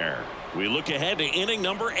pen there. We look ahead to inning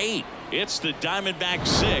number 8. It's the Diamondbacks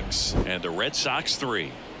 6 and the Red Sox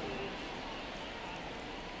 3.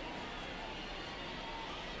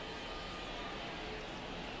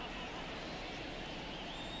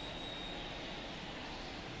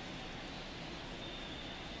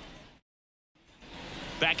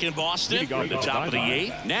 Back in Boston, at the top of the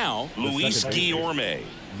 8th. Now, Luis Guillorme.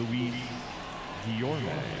 Luis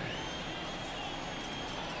Guillorme.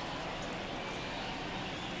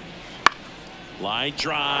 Line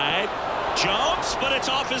drive. Jumps, but it's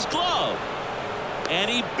off his glove. And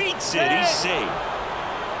he beats it. He's safe.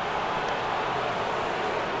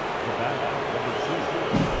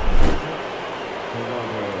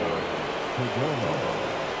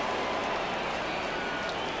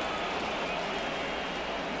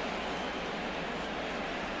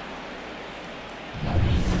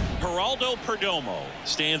 Geraldo Perdomo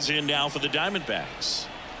stands in now for the Diamondbacks.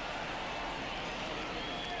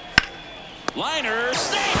 Liner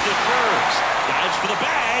snagged it first. Dives for the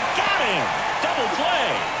bag. Got him. Double play.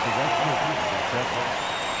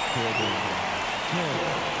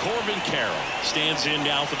 Corbin Carroll stands in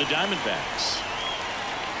now for the Diamondbacks.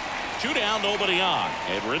 2 down, nobody on,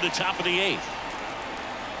 and we're at the top of the 8th.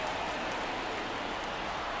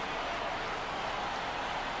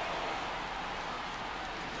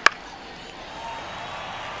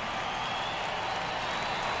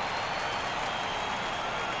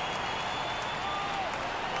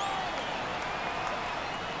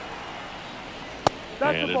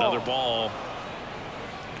 And another ball.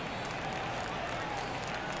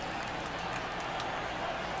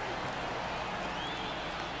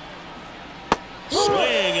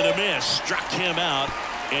 Swing and a miss. Struck him out.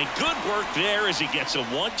 And good work there as he gets a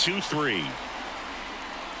 1-2-3.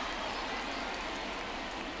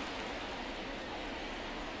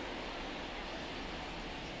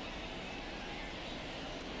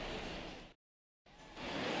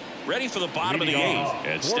 Ready for the bottom of the 8th.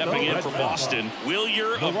 And stepping in for Boston,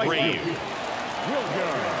 Wilyer Abreu.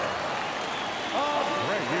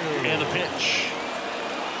 And the pitch.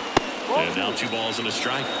 And now 2 balls and a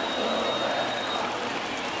strike.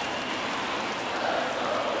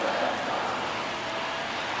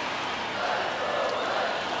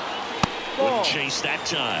 Giving chase that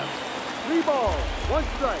time. 3 balls, 1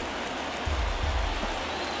 strike.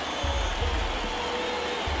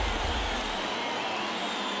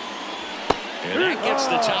 And that gets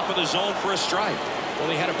the top of the zone for a strike. Well,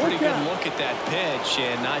 he had a pretty good look at that pitch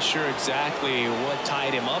and not sure exactly what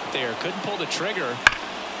tied him up there. Couldn't pull the trigger.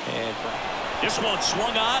 And this one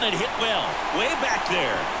swung on and hit well. Way back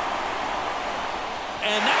there.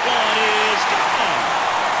 And that one is gone.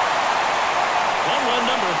 Home run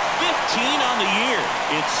number 15 on the year.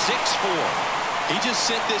 It's 6-4. He just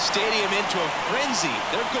sent this stadium into a frenzy.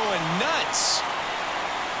 They're going nuts.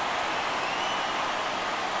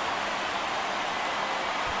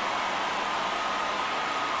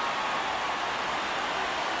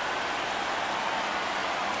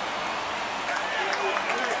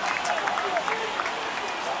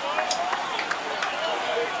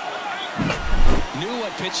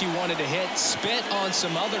 Pitch he wanted to hit, spent on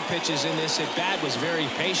some other pitches in this at bat, was very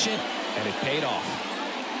patient, and it paid off.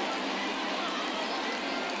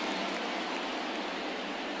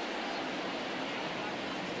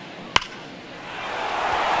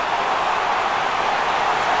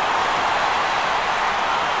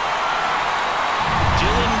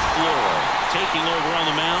 Taking over on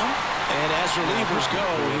the mound. And as relievers go,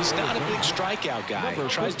 he's not a big strikeout guy. He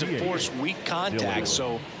tries to force weak contact,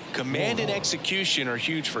 so command and execution are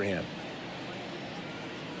huge for him.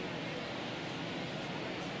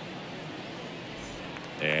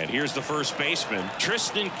 And here's the first baseman,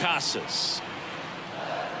 Tristan Casas.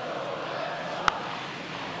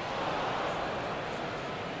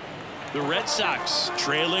 The Red Sox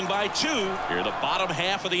trailing by 2 here in the bottom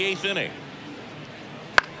half of the 8th inning.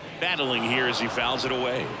 Battling here as he fouls it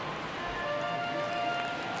away.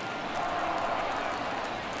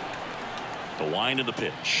 The wind of the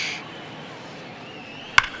pitch.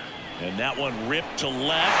 And that one ripped to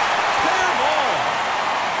left. Fair ball.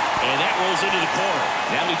 And that rolls into the corner.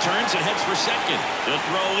 Now he turns and heads for second. The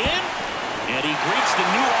throw in. And he greets the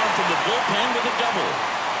new arm from the bullpen with a double.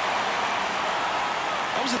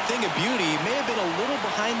 That was a thing of beauty. He may have been a little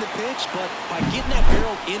behind the pitch, but by getting that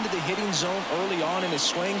barrel into the hitting zone early on in his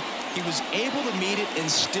swing, he was able to meet it and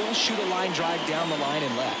still shoot a line drive down the line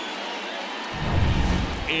and left.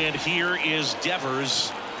 And here is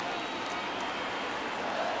Devers.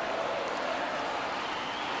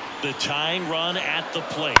 The tying run at the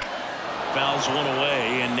plate. Fouls one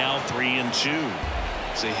away, and now 3-2.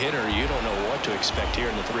 As a hitter, you don't know what to expect here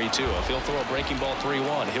in the 3-2. If he'll throw a breaking ball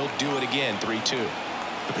 3-1, he'll do it again 3-2.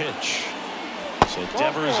 The pitch. So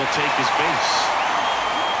Devers will take his base.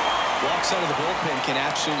 Walks out of the bullpen can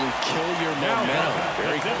absolutely kill your momentum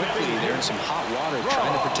very quickly. They're in some hot water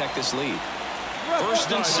trying to protect this lead.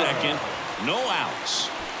 First and second, no outs.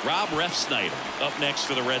 Rob Refsnyder up next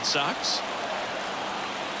for the Red Sox.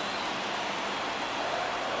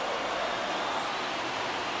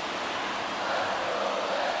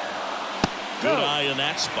 Good eye in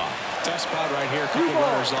that spot. Tough spot right here. A couple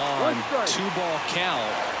runners on. 2-ball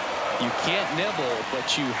count. You can't nibble,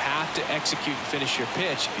 but you have to execute and finish your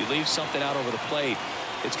pitch. If you leave something out over the plate,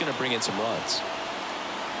 it's going to bring in some runs.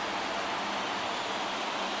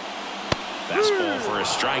 Fastball for a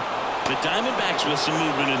strike. The Diamondbacks with some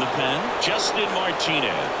movement in the pen. Justin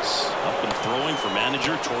Martinez up and throwing for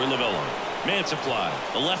manager Troy Lovullo. Mantiply,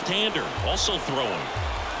 the left-hander, also throwing.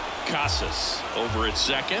 Casas over at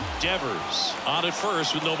second. Devers on at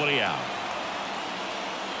first with nobody out.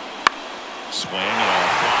 Swing and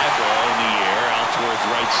a fly ball in the air out towards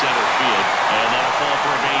right center field, and that'll fall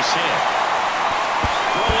for a base hit.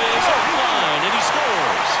 Throw is offline, and he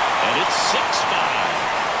scores, and it's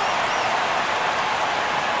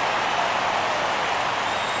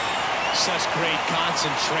 6-5. Such great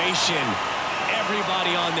concentration.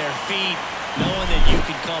 Everybody on their feet, knowing that you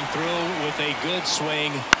can come through with a good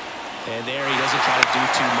swing. And there he doesn't try to do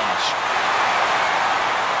too much.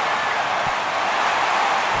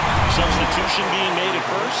 Substitution being made at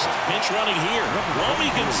first. Pinch running here. Romy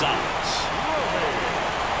Gonzalez.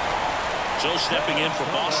 So stepping in for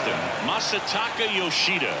Boston, Masataka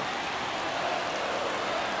Yoshida.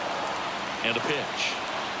 And a pitch.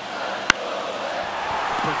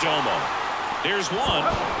 Perdomo. There's one.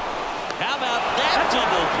 How about that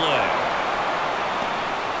double play?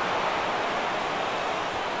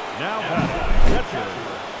 Now catcher,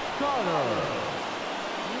 Connor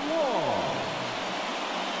Wong.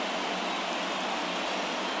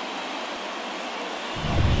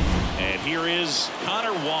 And here is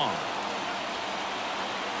Connor Wong.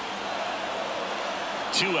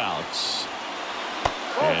 2 outs.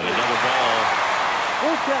 And another ball.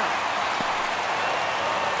 Full count.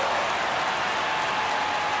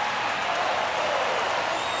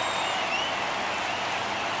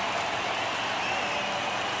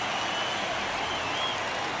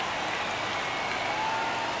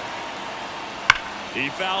 He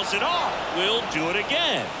fouls it off. We'll do it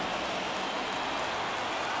again.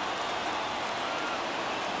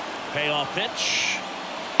 Payoff pitch.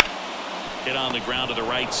 Hit on the ground to the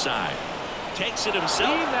right side. Takes it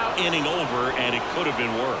himself. Inning over, and it could have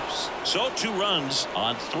been worse. So 2 runs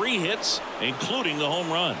on 3 hits, including the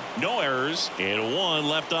home run. No errors, and 1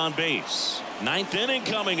 left on base. 9th inning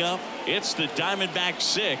coming up. It's the Diamondbacks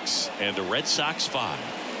 6 and the Red Sox 5.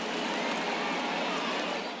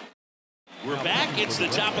 We're back. It's the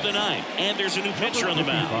top of the 9th, and there's a new pitcher on the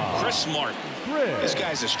mound, Chris Martin. This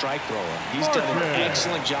guy's a strike thrower. He's done an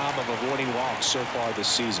excellent job of avoiding walks so far this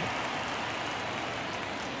season.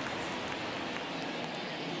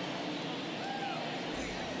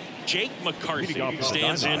 Jake McCarthy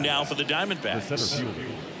stands in now for the Diamondbacks. The center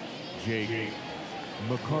fielder, Jake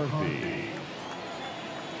McCarthy.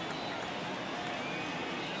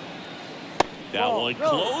 That one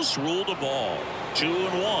close, ruled a ball.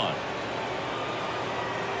 2-1.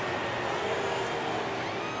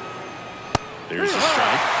 There's a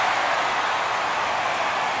strike.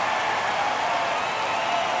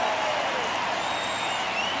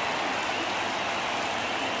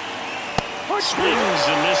 Swings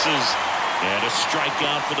and misses. And a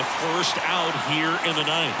strikeout for the first out here in the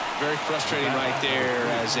 9th. Very frustrating right there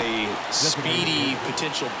as a speedy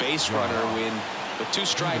potential base runner when with 2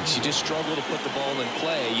 strikes you just struggle to put the ball in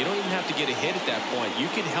play. You don't even have to get a hit at that point. You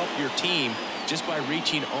can help your team just by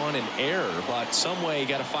reaching on an error, but some way you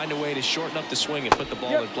got to find a way to shorten up the swing and put the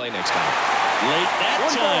ball in play next time. Late that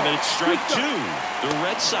time, and it's strike 2. The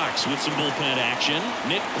Red Sox with some bullpen action.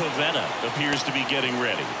 Nick Pivetta appears to be getting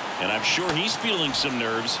ready, and I'm sure he's feeling some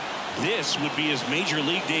nerves. This would be his major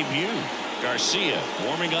league debut. Garcia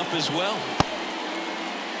warming up as well.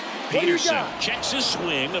 Peterson checks his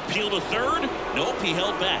swing, appeal to third. Nope, he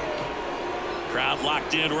held back. Crowd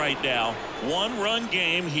locked in right now. 1-run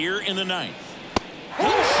game here in the 9th.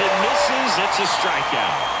 Hits and misses. It's a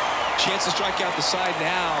strikeout. Chance to strike out the side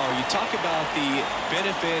now. You talk about the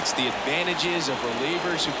benefits, the advantages of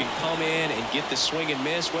relievers who can come in and get the swing and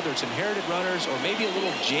miss, whether it's inherited runners or maybe a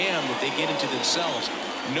little jam that they get into themselves.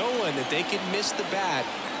 Knowing that they can miss the bat,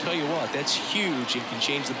 tell you what, that's huge and can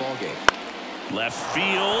change the ball game. Left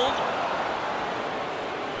field.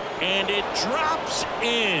 And it drops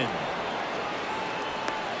in.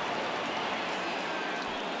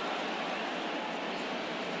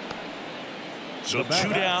 So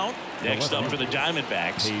 2 down. Next up for the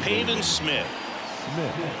Diamondbacks, Pavin Smith.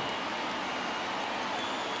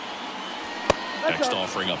 Next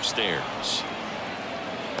offering upstairs.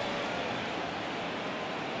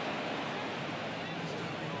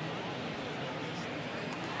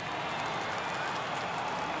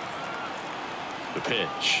 The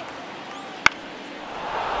pitch.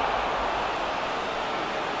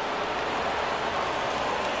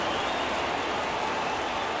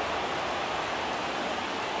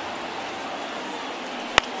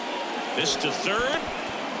 This to third.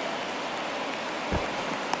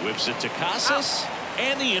 Whips it to Casas.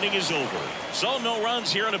 And the inning is over. So no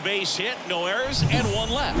runs here on a base hit, no errors, and 1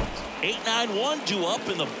 left. 8-9-1 due up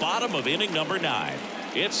in the bottom of inning number 9.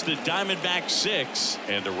 It's the Diamondbacks 6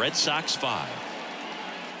 and the Red Sox 5.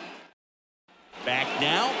 Back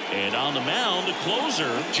now, and on the mound, the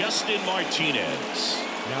closer, Justin Martinez.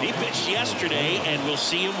 He pitched yesterday, and we'll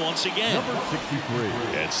see him once again. Number 63.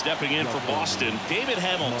 And stepping in for Boston, David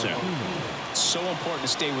Hamilton. It's so important to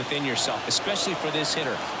stay within yourself, especially for this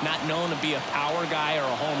hitter. Not known to be a power guy or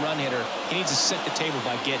a home run hitter. He needs to set the table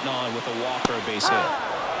by getting on with a walk or a base hit.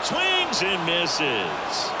 Swings and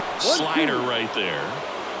misses. Slider right there.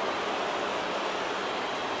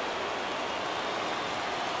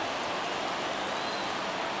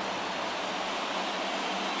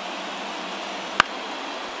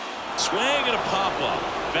 Swing and a pop-up.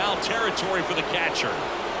 Foul territory for the catcher.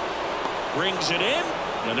 Brings it in,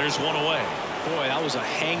 and there's 1 away. Boy, that was a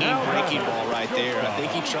hanging breaking ball right there. I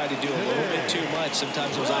think he tried to do a little bit too much.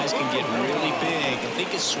 Sometimes those eyes can get really big. I think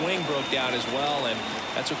his swing broke down as well, and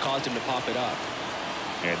that's what caused him to pop it up.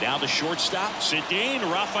 And now the shortstop, Cedane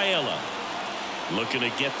Rafaela. Looking to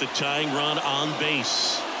get the tying run on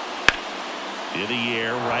base. In the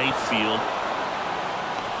air, right field.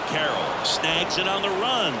 Carroll snags it on the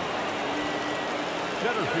run.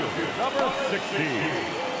 Center fielder, number 60.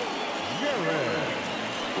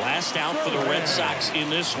 Last out for the Red Sox in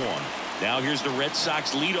this one. Now here's the Red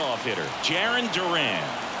Sox leadoff hitter, Jarren Duran.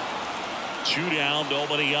 2 down,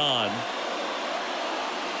 nobody on.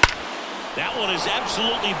 That one is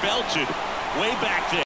absolutely belted way back there.